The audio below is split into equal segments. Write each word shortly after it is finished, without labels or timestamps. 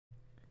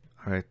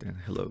Alright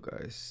then, hello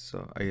guys.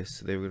 So I guess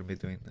today we're gonna be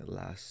doing the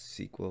last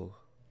sequel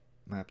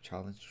map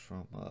challenge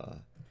from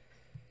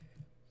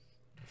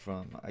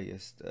I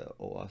guess the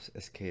Owasp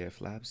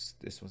SKF labs.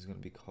 This one's gonna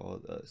be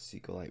called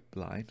Sqli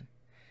Blind,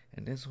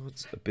 and this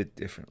one's a bit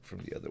different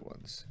from the other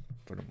ones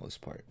for the most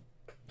part,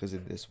 because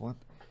in this one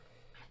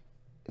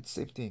it's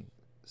same thing,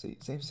 same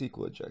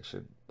SQL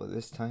injection, but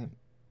this time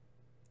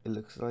it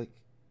looks like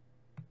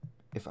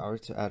if I were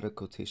to add a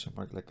quotation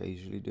mark like I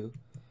usually do,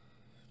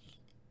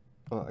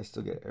 well, I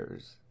still get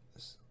errors.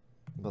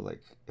 But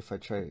like if I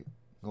try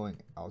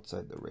going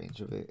outside the range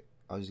of it,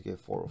 I'll just get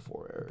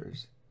 404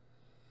 errors.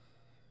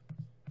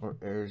 Or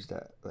errors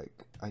that like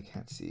I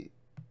can't see.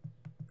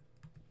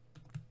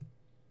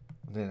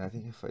 Then I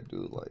think if I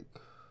do like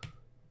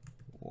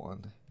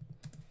one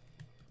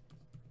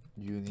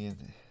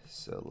union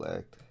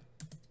select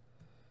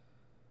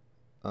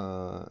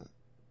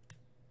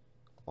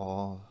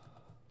all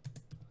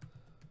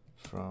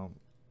from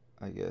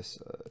I guess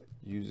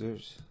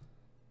users,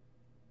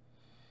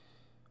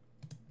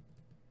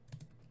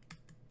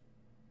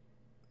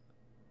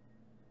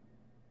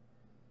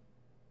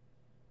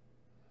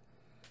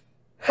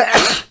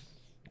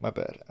 my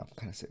bad, I'm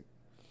kind of sick.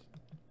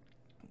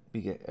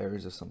 We get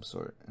errors of some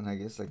sort, and I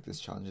guess like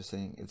this challenge is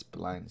saying it's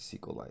blind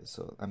Sqli,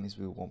 so that means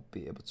we won't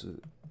be able to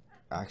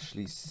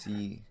actually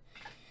see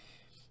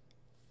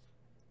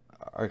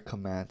our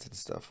commands and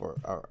stuff or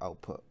our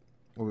output.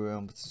 We were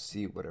able to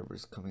see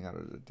whatever's coming out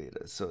of the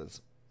data, so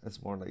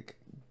it's more like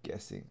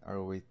guessing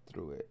our way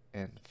through it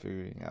and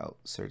figuring out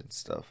certain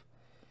stuff.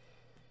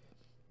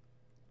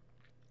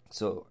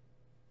 So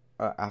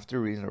after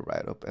reading the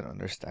write-up and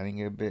understanding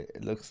it a bit,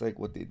 it looks like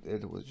what they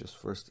did was just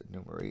first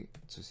enumerate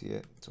to see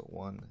it. So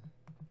 1,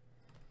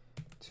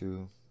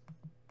 2,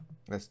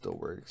 that still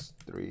works.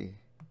 3,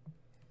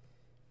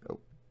 oh,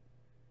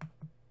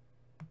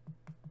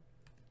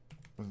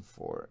 and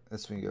 4.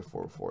 That's when you get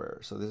 404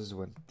 error. So this is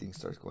when things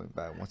start going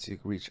bad once you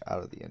reach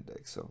out of the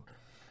index. So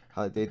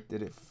how they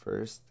did it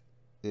first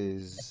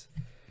is,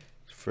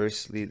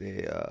 firstly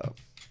they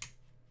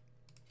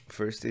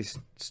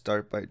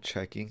start by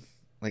checking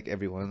like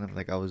every one of them,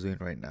 like I was doing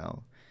right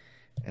now,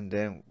 and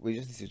then we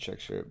just need to check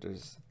sure if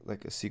there's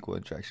like a SQL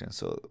injection.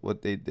 So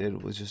what they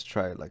did was just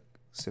try like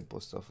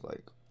simple stuff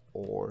like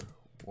or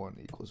 1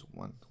 equals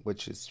 1,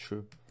 which is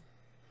true,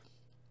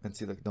 and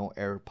see like no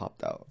error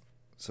popped out,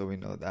 so we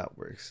know that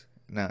works.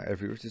 Now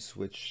if we were to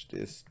switch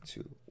this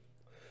to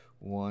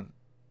 1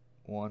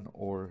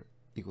 or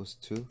equals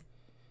 2,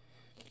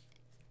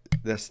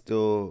 that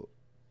still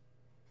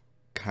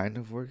kind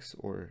of works.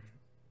 Or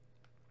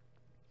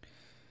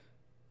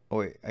oh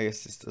wait, I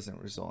guess this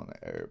doesn't result in an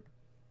error,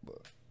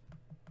 but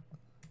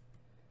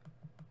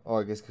oh,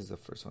 I guess because the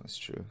first one is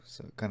true,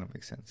 so it kind of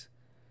makes sense.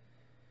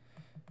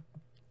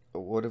 But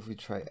what if we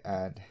try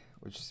add,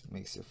 which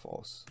makes it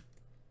false?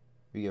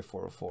 We get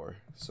 404.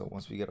 So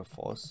once we get a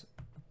false,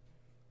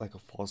 like a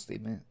false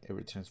statement, it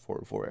returns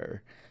 404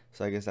 error.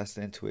 So I guess that's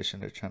the intuition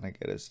they're trying to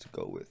get us to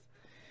go with.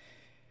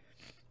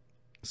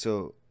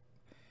 So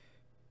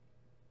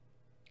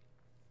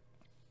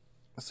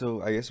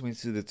I guess we need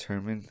to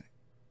determine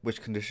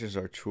which conditions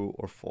are true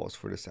or false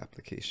for this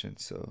application.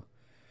 So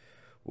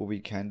what we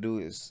can do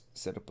is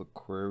set up a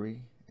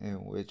query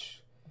in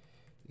which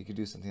you could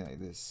do something like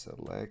this: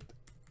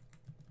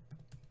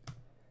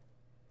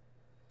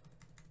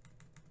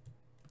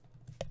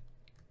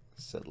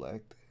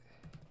 select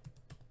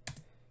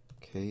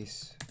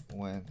case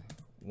when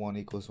 1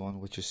 equals 1,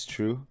 which is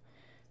true,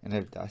 and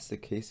if that's the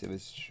case, if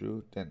it's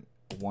true, then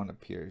 1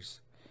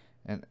 appears,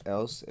 and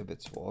else if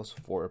it's false,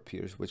 4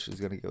 appears, which is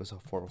going to give us a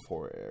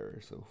 404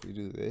 error. So if we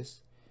do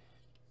this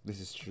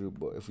is true,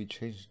 but if we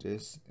change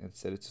this and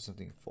set it to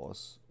something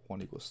false,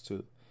 1 equals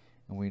 2,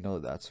 and we know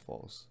that's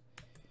false,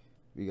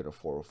 we get a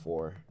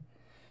 404.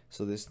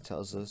 So this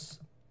tells us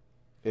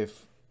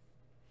if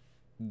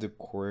the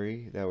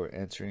query that we're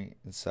entering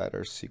inside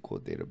our SQL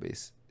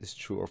database is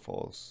true or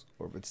false,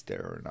 or if it's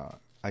there or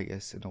not, I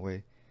guess, in a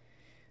way,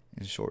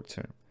 in short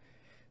term.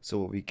 So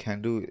what we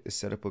can do is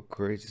set up a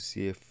query to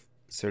see if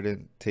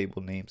certain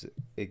table names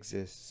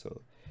exist.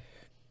 So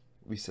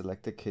we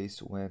select a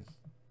case when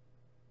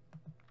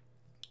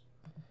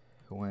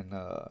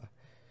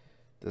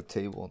the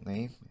table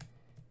name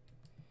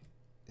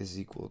is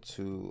equal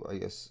to, I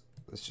guess,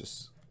 let's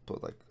just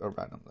put like a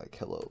random like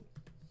hello,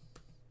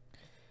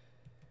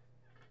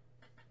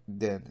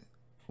 then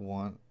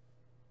 1,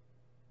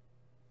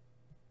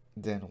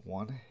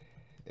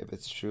 if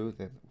it's true,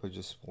 then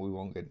we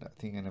won't get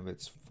nothing, and if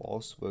it's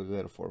false, we'll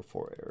get a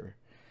 404 error.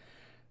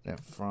 Then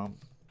from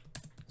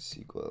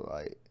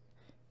Sqli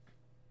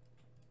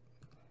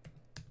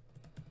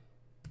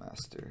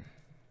master,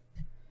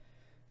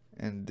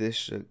 and this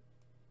should,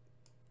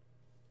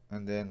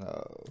 and then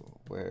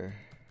where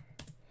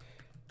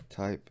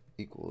type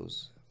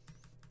equals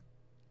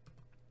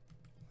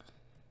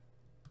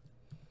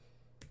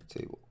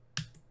table,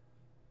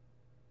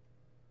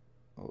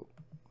 oh,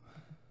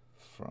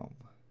 from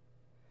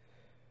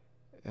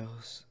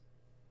else,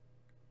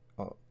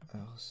 oh,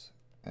 else,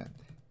 and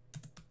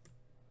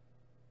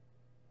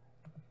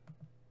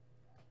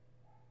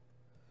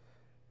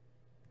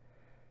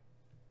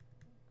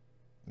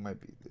might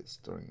be this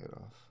throwing it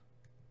off.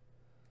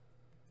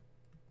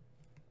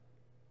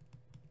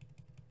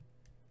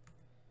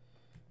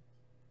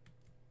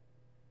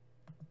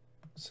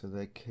 So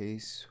that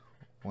case,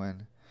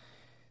 when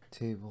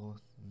table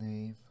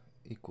name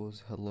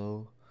equals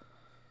hello,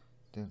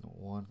 then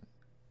one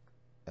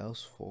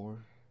else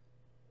for,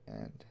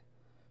 and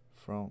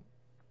from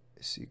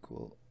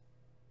SQL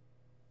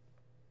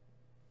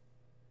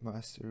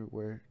master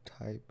where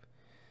type,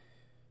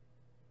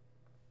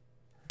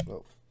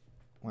 well,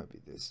 might be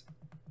this.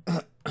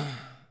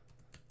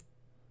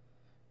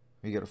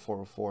 We get a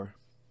 404.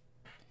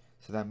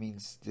 So that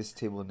means this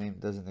table name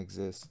doesn't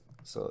exist.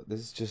 So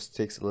this just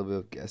takes a little bit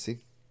of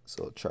guessing.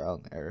 So trial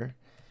and error.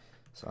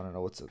 So I don't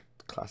know what's a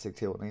classic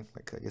table name.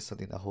 Like, I guess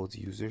something that holds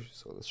users.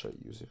 So let's try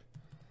user.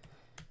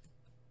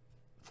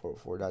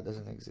 404, that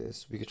doesn't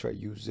exist. We could try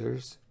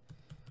users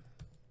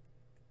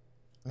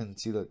and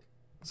see, look,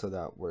 so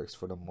that works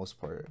for the most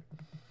part.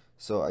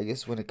 So I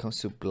guess when it comes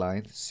to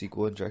blind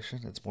SQL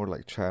injection, it's more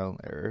like trial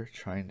and error,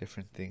 trying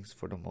different things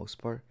for the most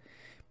part.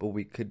 But what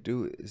we could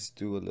do is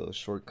do a little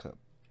shortcut.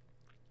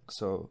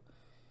 So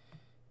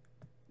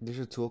there's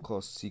a tool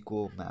called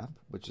SQL map,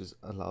 which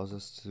allows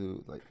us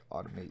to like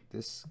automate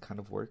this kind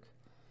of work.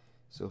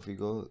 So if we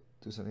go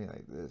do something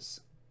like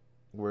this,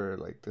 where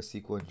like the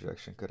SQL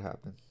injection could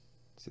happen,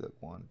 see, like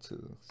 1,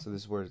 2. So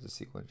this is where the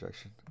SQL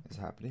injection is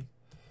happening.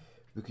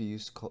 We could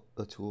use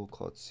a tool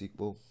called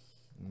SQL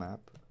map,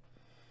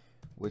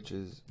 which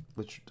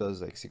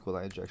does like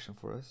SQLite injection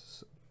for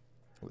us.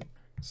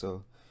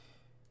 So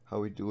how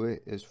we do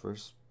it is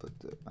first put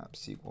the map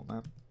SQL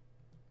map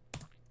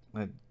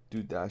and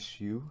do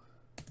 -u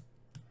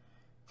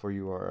for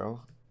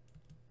URL,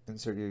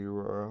 insert your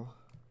URL,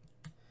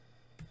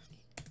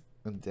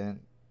 and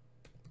then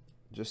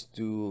just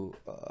do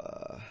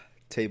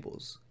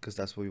tables, because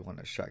that's what we want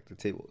to extract, the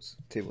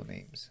table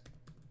names.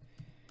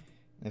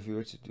 And if we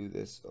were to do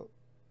this,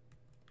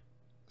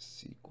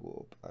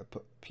 SQL, I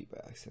put P by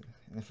accident,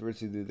 and if we were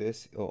to do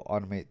this, it'll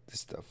automate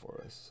this stuff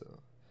for us. So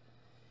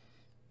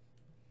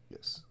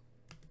yes.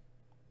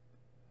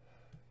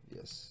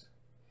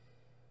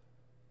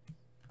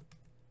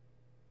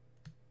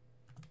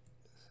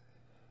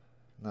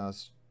 Now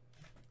it's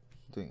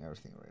doing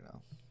everything right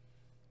now.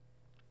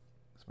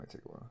 This might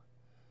take a while.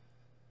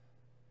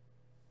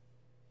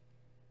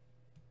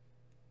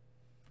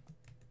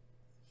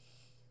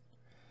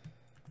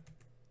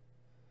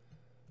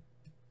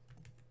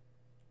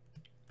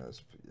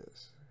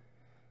 Yes.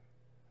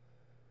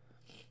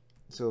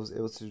 So I was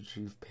able to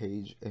retrieve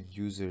page and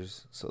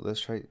users. So let's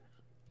try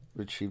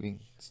retrieving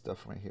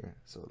stuff right here.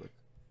 So look,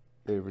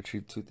 they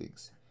retrieved 2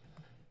 things,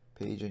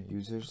 page and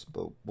users,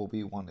 but what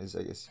we want is,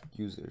 I guess,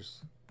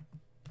 users.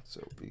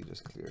 So we can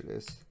just clear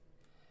this,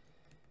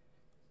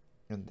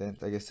 and then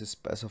I guess to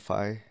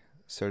specify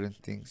certain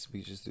things,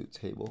 we just do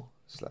table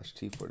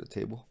 /t for the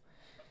table.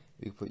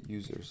 We put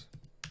users,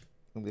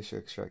 and they should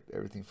extract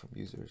everything from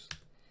users.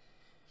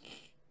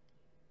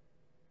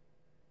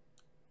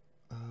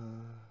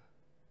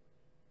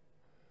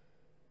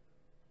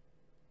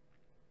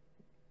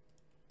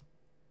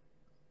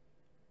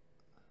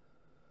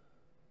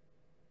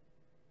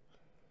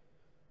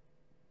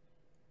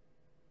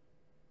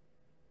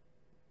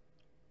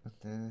 And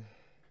then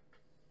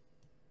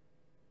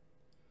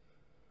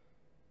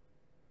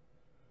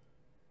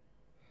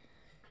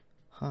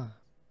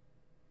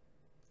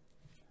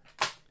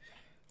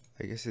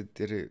I guess it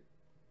did it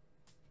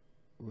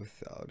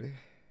without it.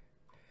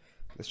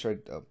 Let's try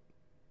dump.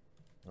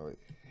 Oh wait,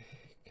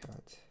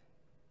 cat.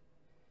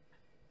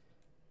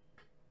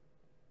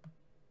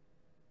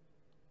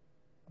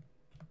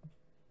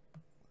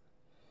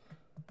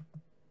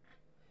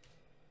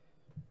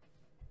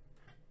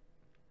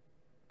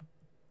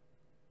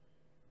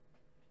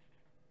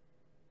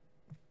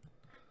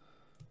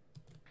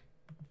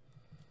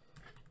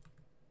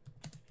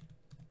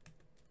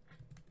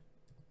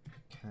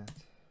 Cat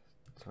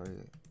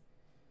target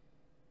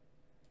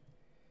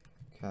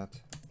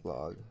cat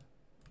log.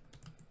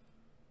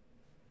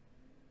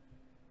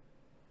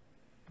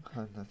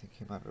 Nothing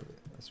came out of it.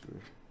 That's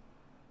weird.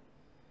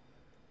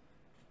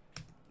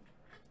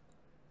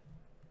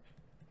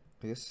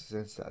 I guess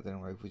since that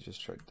didn't work, we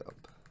just tried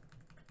dump.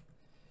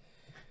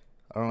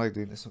 I don't like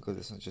doing this one because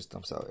this one just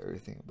dumps out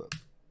everything, but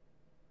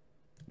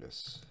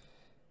yes.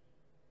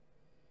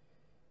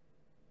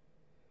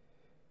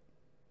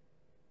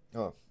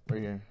 Oh,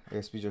 right here. I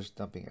guess we're just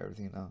dumping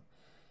everything now.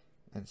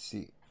 And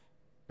see.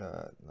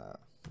 Nah,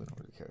 we don't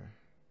really care.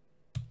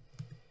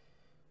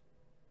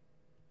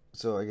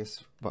 So I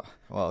guess, well,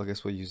 I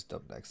guess we'll use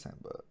dump next time,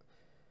 but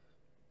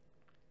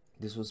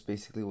this was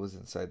basically was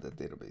inside the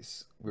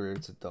database. We were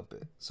able to dump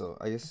it. So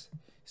I guess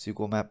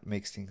SQL map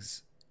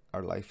makes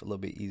our life a little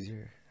bit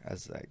easier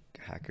as like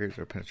hackers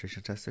or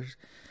penetration testers.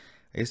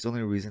 I guess the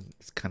only reason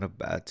it's kind of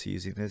bad to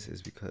using this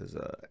is because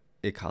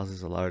it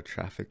causes a lot of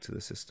traffic to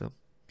the system,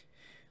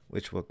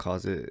 which will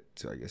cause it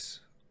to, I guess,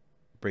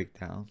 break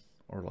down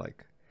or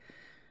like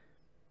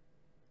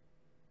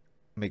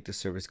make the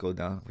service go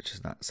down, which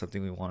is not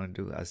something we want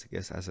to do as, I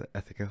guess, as an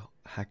ethical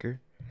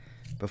hacker.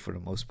 But for the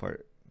most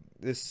part,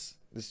 this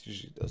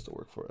usually does the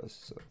work for us.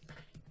 So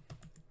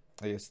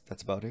I guess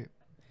that's about it.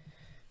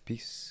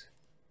 Peace.